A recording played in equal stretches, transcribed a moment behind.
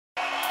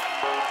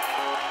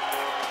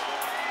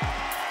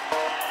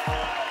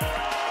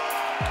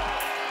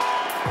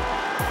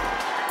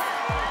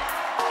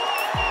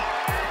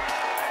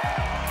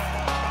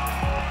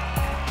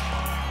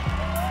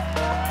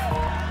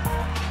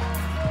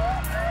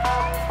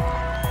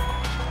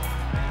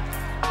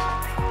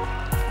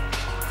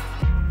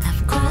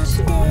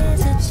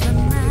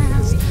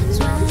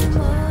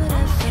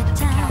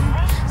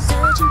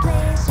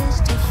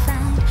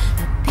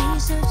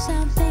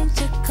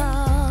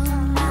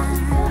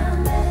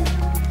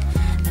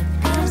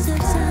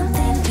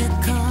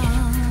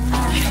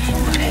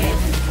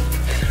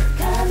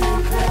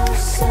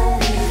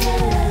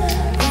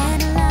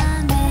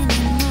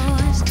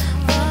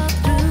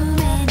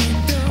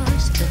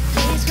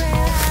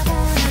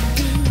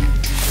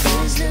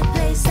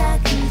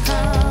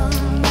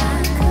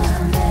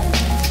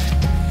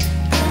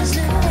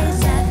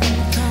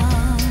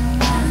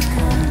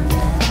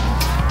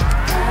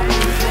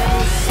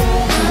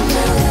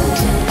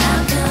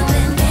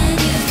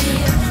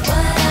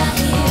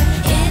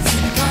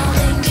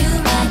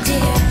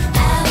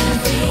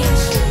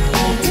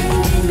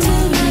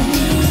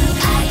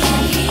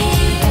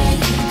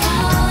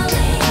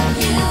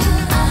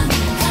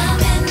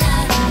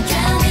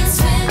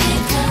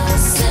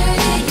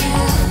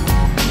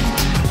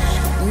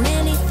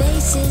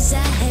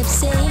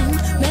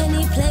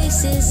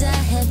places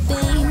I have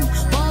been,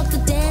 walked the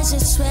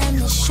desert, swam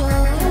the shore.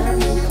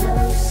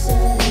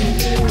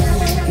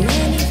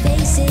 Many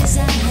faces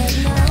I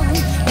have known,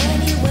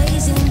 many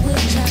ways in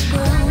which I've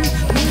grown,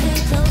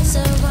 moving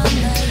closer on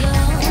my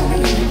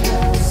own.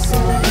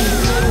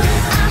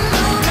 I'm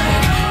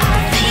moving,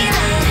 I feel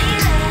it.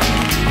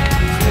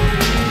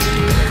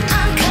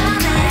 I'm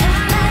coming,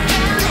 not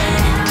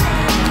drowning.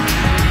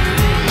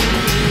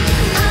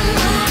 I'm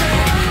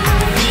moving, I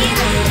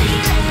feel it.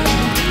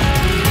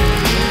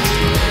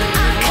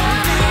 I'm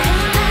coming,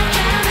 not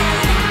drowning.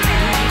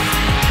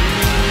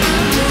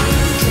 I'm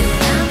moving,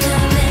 I'm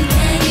coming,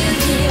 can you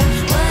hear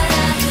what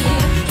I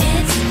hear?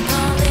 It's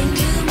calling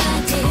you, my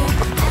dear.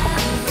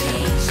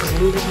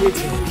 Out of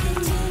reach.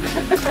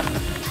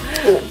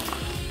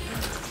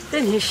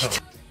 Finished.